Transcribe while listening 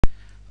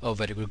Oh,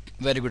 very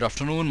good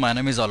afternoon. My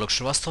name is Alok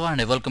Srivastava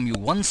and I welcome you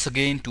once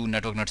again to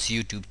Networknuts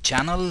YouTube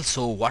channel.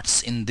 So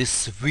what's in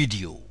this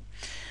video?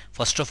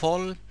 First of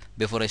all,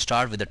 before I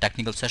start with the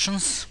technical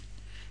sessions,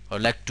 I'd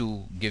like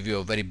to give you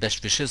a very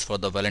best wishes for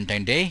the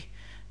Valentine Day.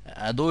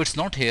 Though it's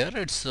not here,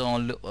 it's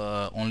only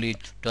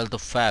 12th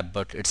of Feb,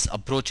 but it's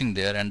approaching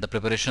there and the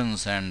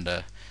preparations and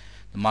the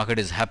market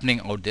is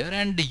happening out there.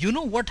 And you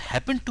know what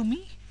happened to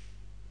me?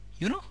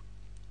 You know,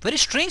 very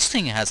strange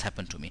thing has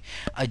happened to me.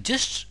 I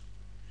just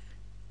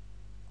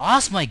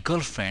ask my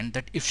girlfriend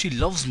that if she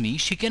loves me,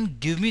 she can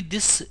give me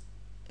this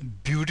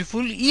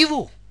beautiful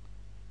Evo.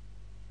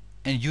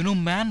 And you know,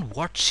 man,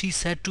 what she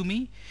said to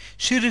me?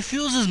 She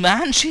refuses,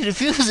 man. She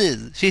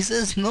refuses. She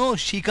says, no,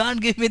 she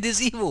can't give me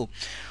this Evo.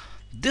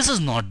 This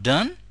is not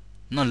done.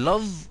 Now,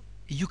 love,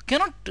 you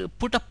cannot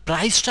put a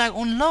price tag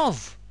on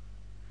love.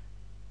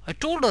 I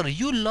told her,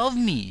 you love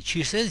me.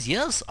 She says,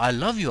 yes, I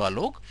love you,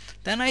 Alok.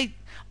 Then I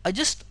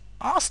just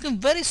asked him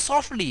very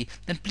softly,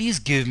 then please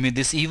give me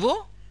this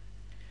Evo.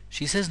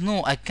 She says,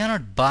 no, I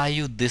cannot buy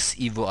you this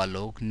Evo,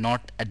 Alok,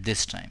 not at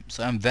this time.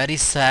 So I'm very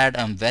sad,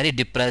 I'm very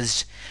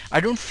depressed. I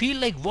don't feel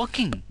like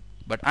working,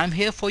 but I'm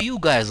here for you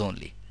guys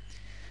only.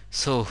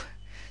 So,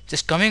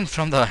 just coming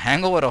from the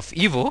hangover of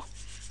Evo,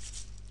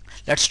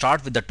 let's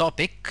start with the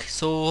topic.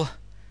 So,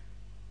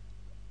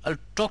 I'll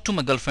talk to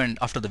my girlfriend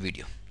after the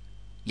video.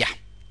 Yeah.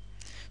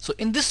 So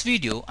in this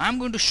video, I'm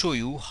going to show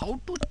you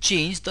how to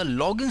change the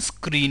login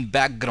screen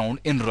background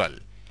in RHEL.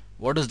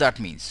 What does that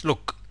mean?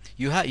 Look,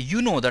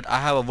 you know that I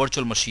have a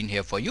virtual machine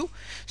here for you.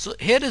 So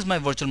here is my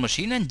virtual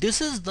machine and this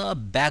is the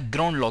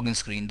background login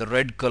screen. The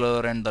red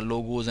color and the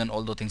logos and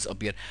all the things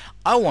appear.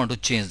 I want to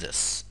change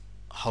this.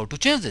 How to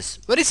change this?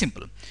 Very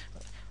simple.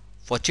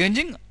 For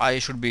changing, I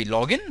should be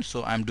login.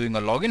 So I'm doing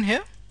a login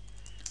here.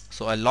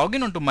 So I log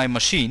in onto my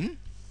machine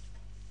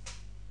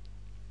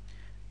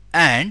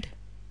and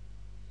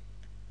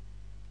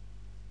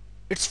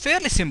it's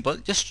fairly simple.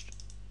 Just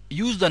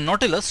use the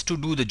Nautilus to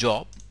do the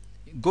job.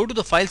 Go to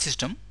the file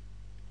system,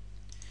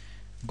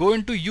 go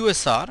into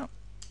USR,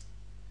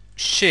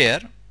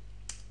 share,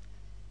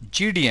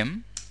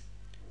 GDM,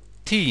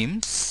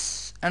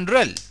 themes and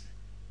RHEL.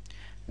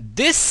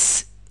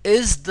 This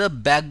is the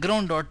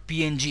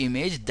background.png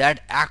image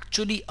that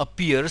actually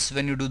appears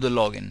when you do the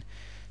login.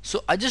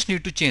 So I just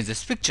need to change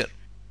this picture.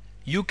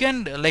 You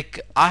can, like,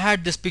 I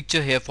had this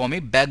picture here for me,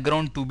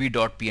 background to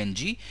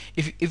be.png.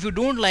 If you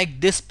don't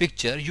like this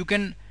picture, you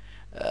can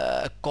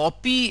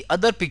copy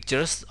other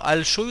pictures.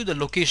 I'll show you the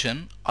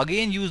location.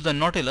 Again, use the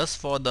Nautilus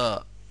for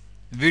the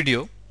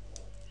video,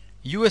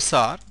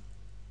 USR,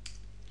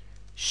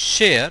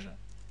 share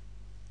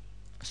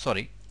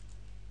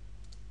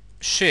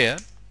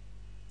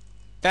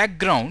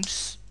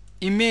backgrounds,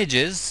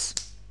 images.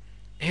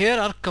 Here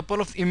are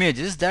couple of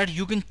images that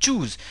you can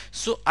choose.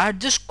 So I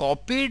just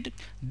copied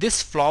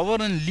this flower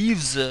and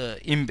leaves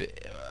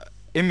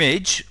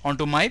image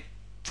onto my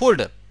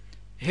folder.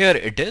 Here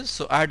it is.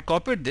 So I had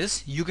copied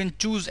this. You can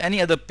choose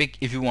any other pic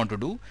if you want to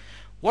do.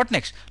 What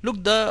next?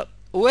 Look, the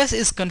OS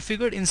is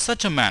configured in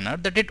such a manner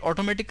that it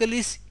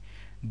automatically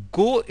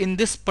go in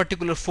this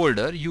particular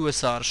folder,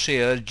 USR,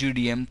 share,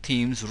 GDM,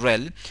 themes,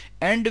 RHEL,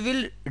 and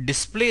will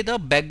display the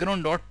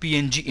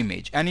background.png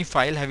image, any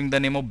file having the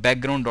name of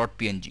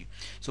background.png.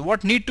 So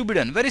what need to be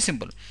done? Very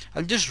simple.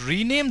 I'll just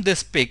rename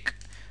this pic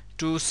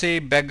to say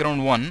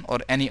background 1 or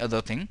any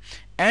other thing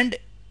and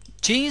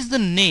change the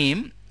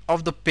name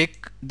of the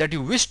pic that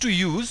you wish to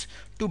use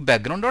to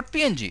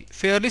background.png.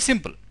 Fairly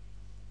simple.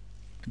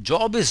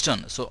 Job is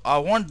done. So I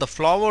want the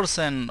flowers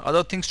and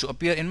other things to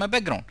appear in my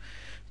background.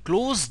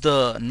 Close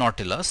the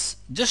Nautilus.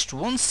 Just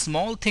one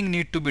small thing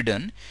need to be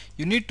done.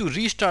 You need to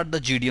restart the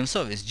GDM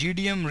service.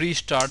 GDM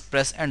restart,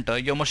 press enter.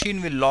 Your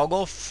machine will log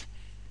off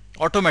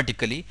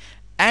automatically.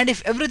 And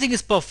if everything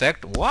is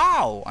perfect,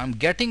 wow, I'm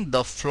getting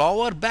the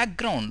flower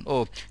background.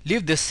 Oh,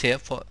 leave this here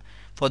for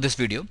this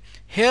video.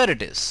 Here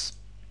it is.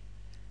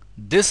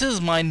 This is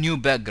my new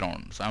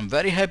background. So I'm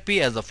very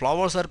happy as the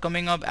flowers are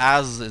coming up,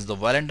 as is the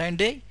Valentine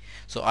Day.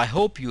 So I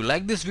hope you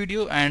like this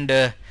video, and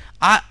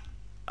I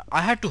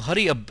had to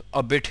hurry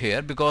a bit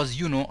here because,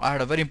 you know, I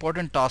had a very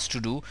important task to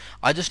do.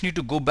 I just need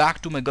to go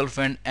back to my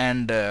girlfriend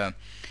and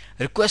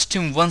request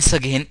him once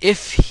again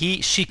if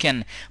she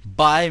can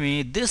buy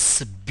me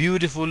this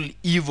beautiful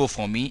Evo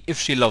for me if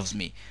she loves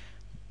me.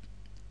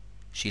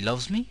 She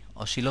loves me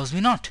or she loves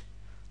me not?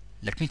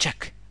 Let me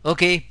check.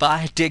 Okay,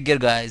 bye. Take care,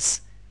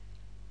 guys.